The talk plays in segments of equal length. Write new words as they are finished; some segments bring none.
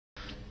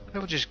They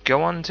will just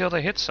go on until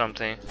they hit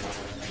something.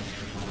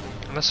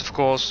 Unless of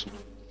course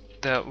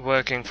they're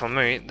working for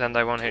me, then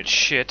they won't hit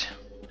shit.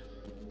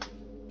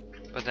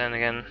 But then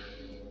again,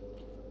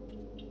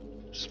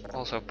 it's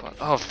also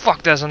oh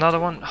fuck, there's another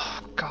one.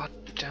 Oh god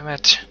damn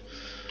it.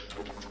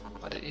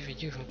 Where did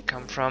it even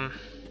come from?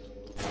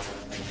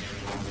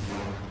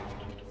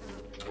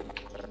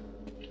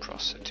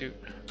 Prostitute.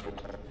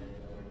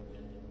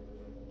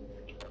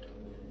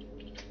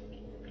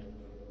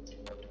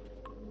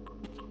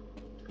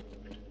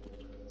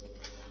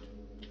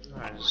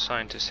 Alright, there's a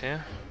scientist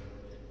here.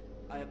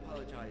 I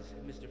apologize,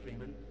 Mr.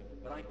 Freeman,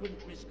 but I couldn't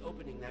risk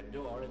opening that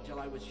door until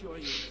I was sure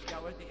you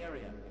scoured the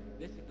area.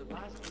 This is the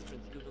last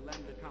entrance to the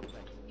Lambda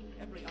complex.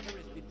 Every other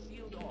has been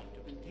sealed off to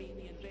contain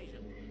the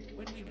invasion.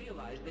 When we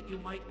realized that you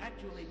might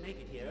actually make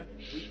it here,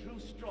 we drew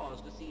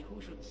straws to see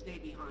who should stay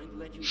behind to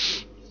let you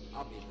through.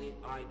 Obviously,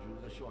 I drew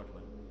the short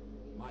one.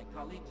 My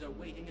colleagues are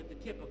waiting at the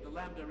tip of the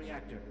Lambda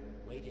reactor.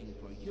 Waiting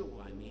for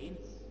you, I mean.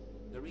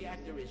 The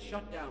reactor is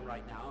shut down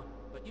right now,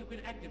 but you can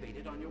activate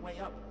it on your way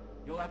up.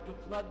 You'll have to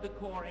flood the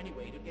core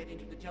anyway to get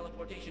into the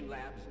teleportation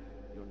labs.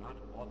 You're not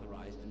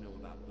authorized to know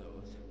about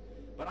those.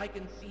 But I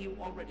can see you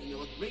already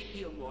know a great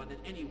deal more than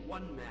any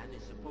one man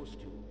is supposed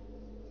to.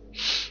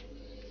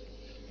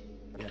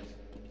 Yes,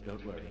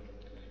 don't worry.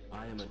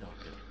 I am a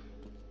doctor.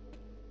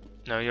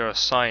 No, you're a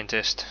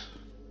scientist.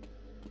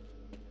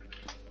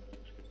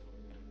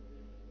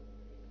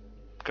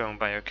 Going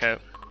by your coat.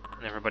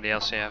 And everybody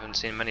else here, I haven't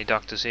seen many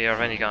doctors here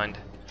of any kind.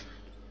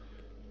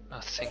 Oh,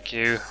 thank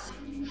you.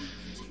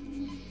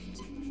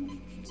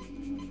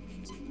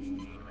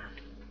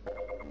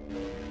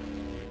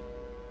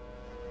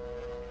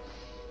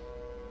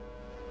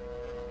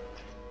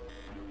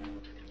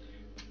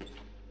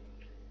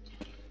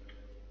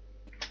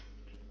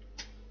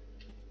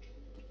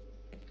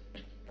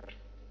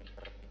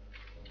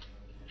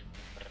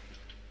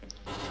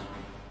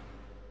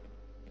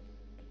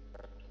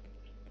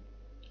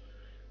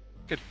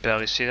 Could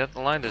barely see that the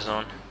light is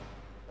on.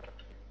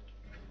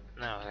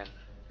 Now then.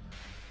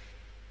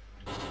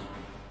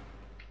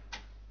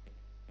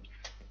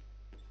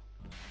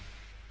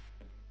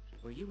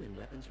 Were you in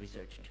weapons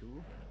research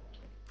too?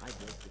 I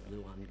built the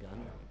gluon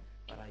gun,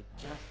 but I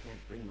just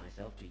can't bring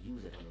myself to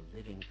use it on a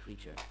living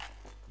creature.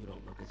 You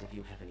don't look as if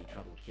you have any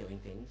trouble killing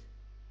things.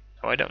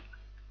 No, I don't.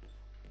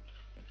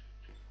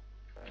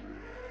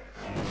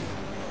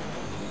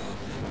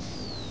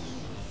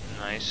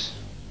 Nice.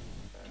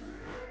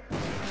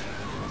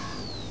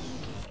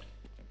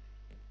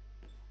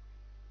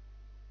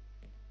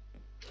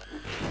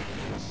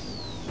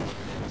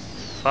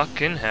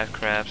 Fucking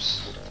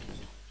headcrabs.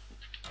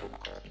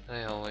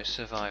 They always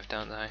survive,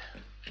 don't they?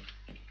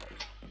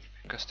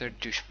 Because they're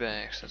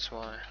douchebags, that's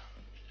why.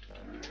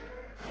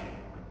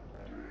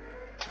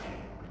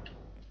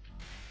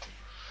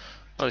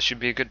 Well, this should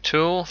be a good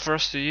tool for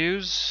us to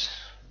use.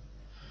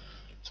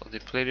 It's all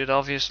depleted,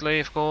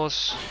 obviously, of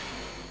course.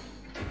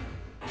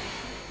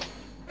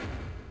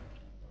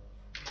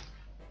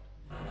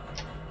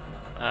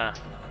 Ah.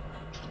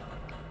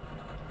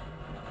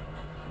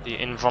 The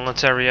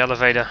involuntary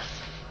elevator.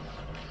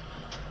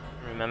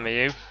 Remember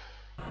you?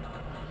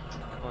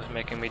 Always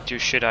making me do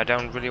shit I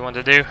don't really want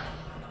to do.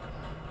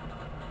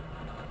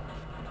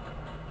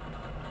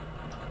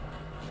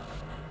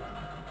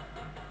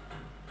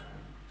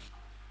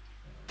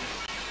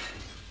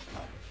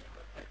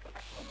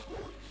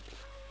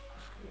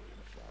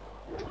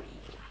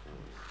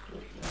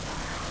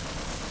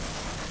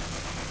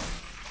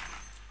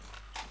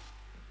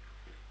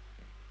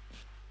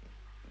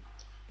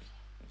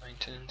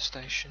 Maintenance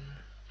station.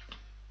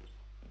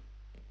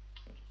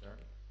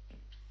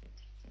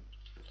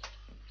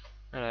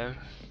 Hello.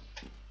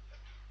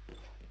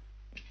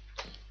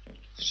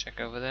 Let's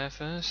check over there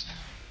first.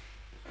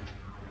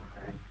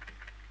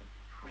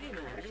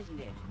 Freeman, isn't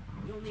it?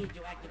 You'll need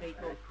to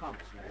activate both pumps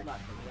to flood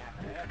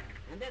the reactor,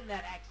 and then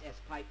that access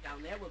pipe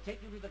down there will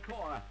take you to the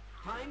core.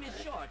 Time is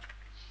short.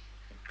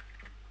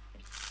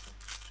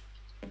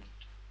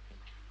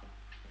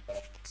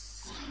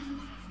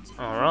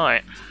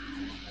 Alright.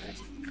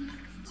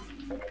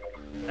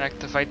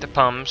 Activate the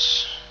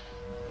pumps,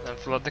 then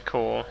flood the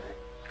core.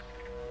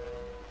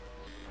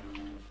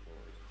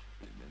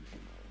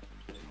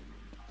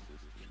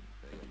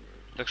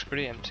 Looks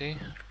pretty empty.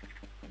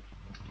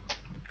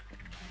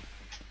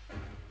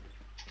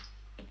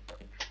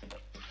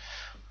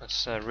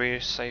 Let's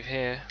re-save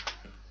here.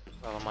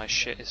 Well, my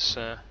shit is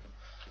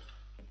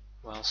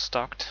well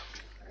stocked.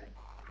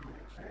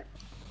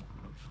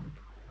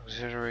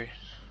 Auxiliary.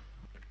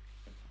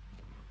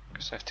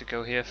 Guess I have to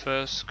go here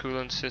first.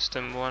 Coolant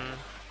system 1.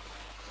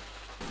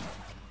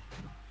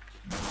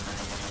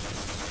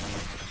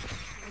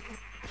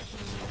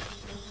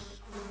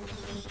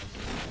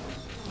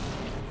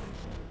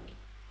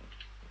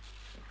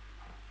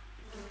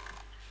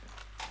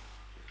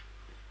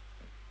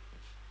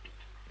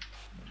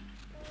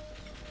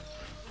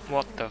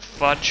 What the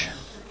fudge?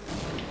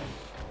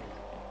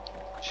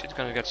 Shit's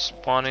gonna get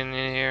spawning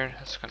in here.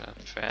 That's gonna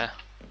be fair.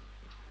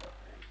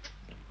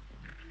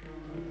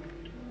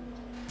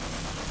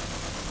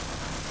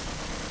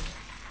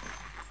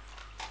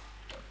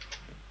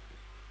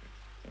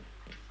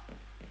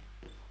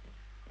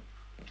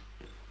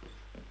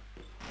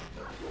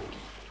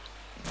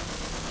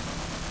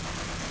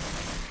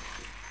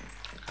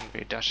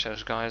 dodge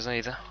those guys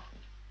either.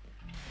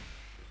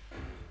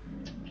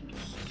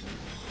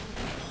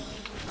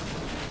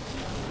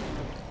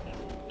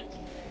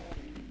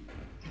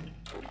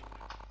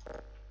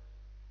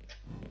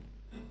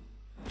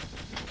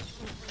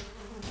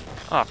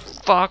 Oh,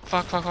 fuck,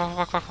 fuck, fuck, fuck,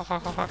 fuck, fuck,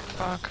 fuck, fuck, fuck,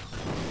 fuck.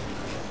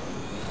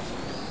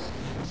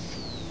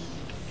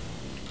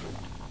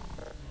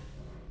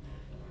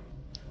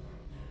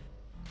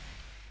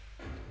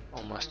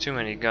 Almost too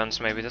many guns,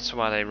 maybe that's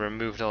why they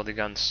removed all the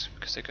guns,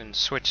 because they couldn't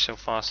switch so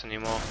fast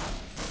anymore.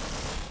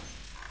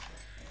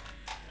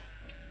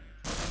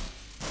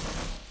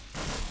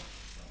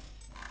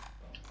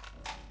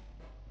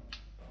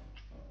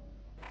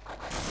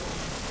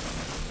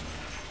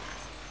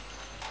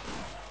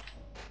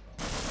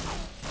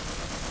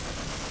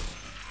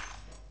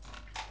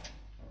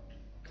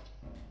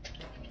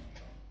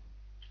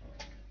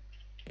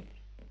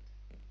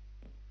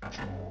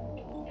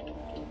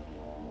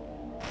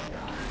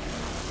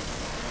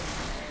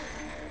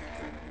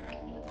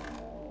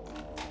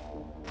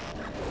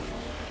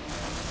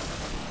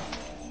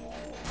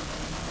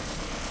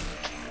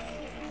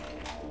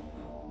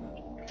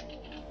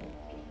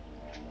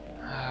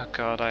 Oh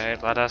god, I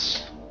hate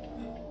ladders.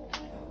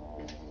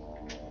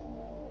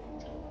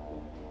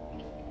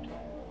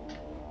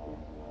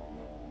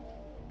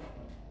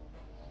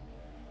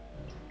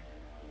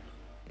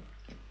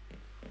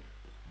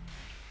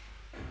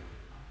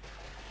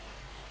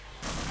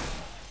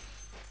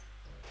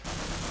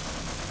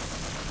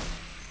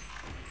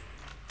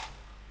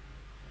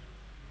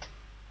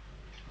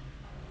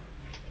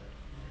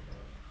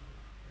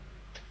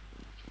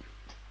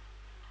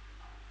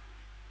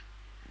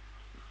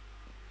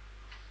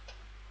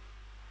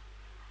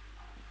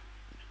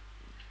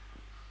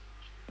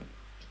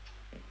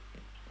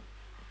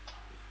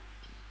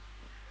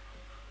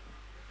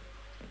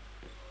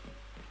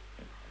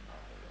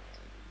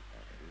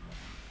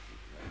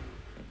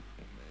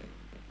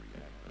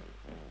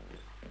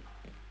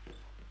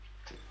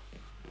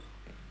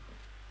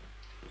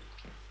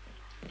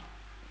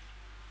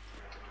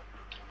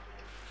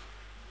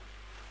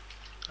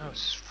 Oh,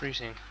 it's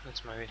freezing.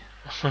 That's maybe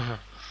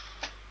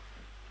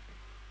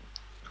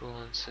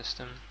coolant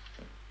system.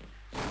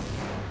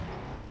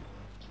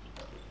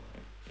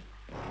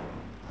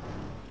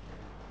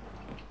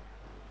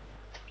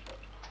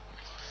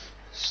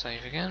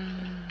 Save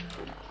again.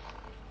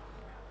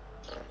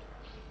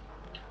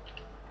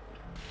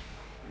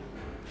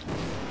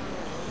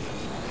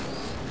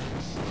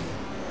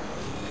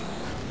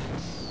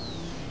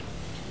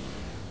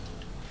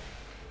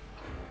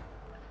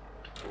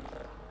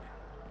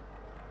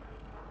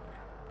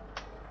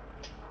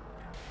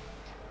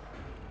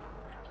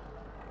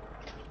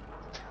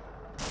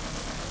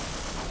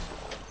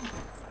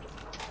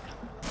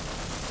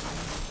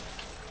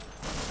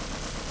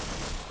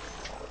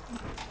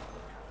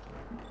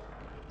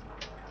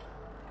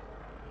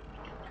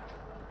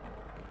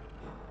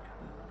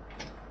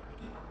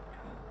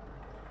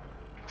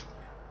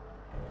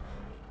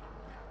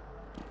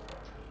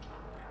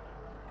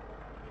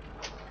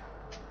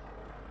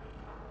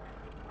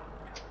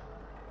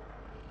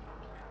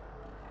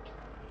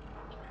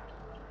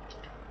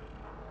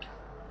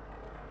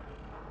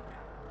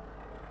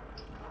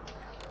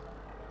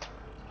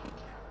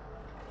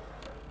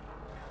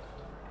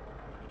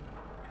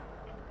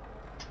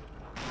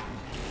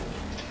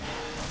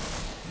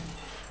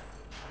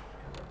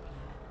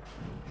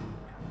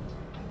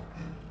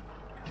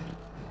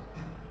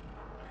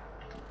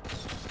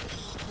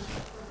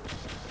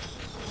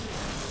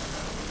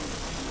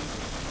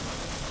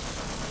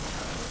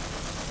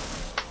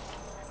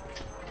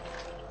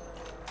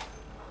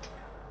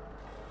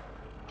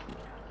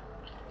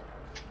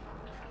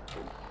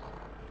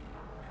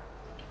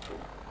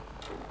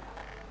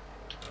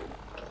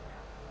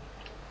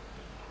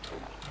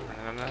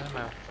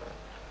 No.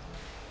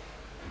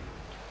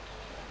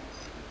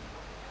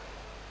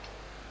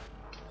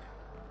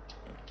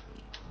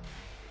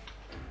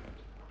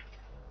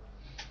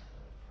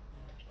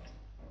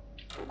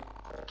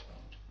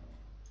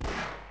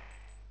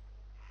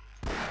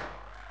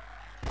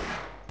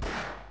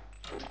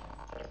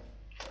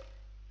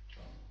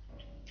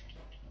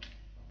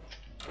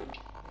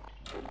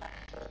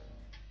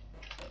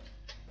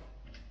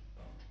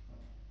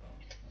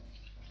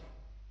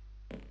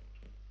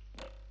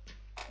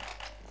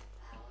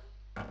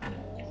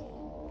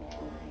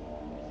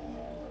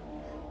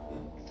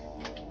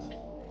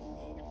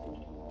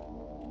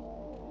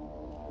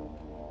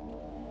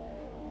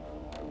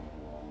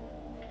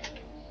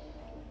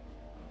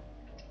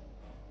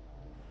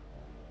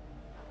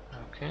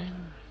 Okay.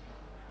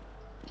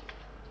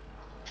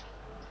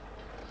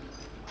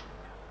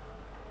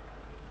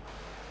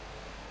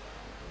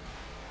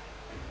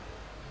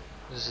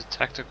 This is a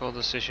tactical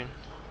decision.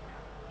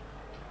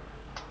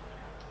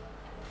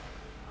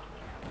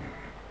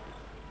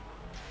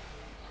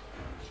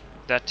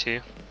 That too.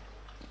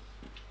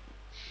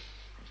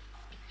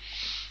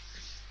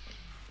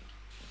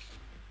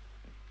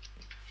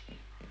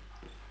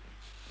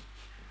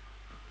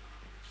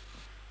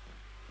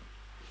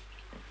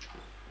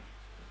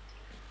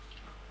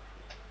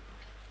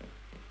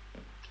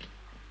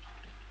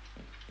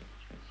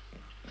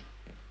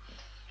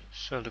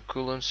 So the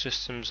coolant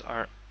systems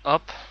are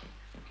up.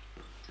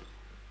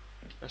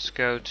 Let's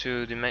go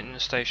to the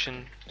maintenance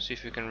station, see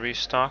if we can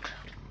restock.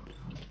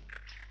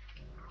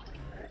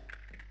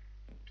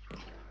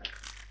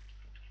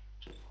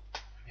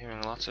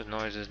 Hearing lots of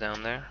noises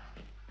down there.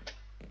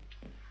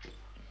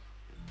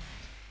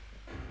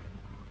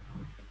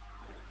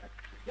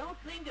 Don't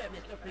linger,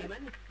 Mr.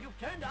 Freeman. You've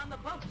turned on the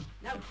pumps.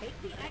 Now take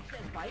the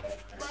access pipe,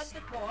 plug the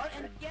core,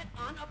 and get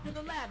on up to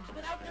the labs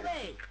without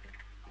delay.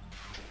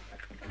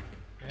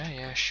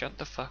 Yeah, shut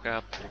the fuck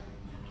up.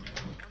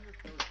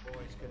 Those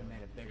boys could have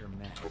made a bigger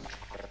mess.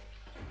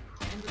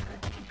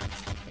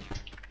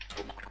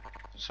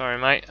 Sorry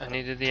mate, I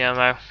needed the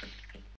ammo.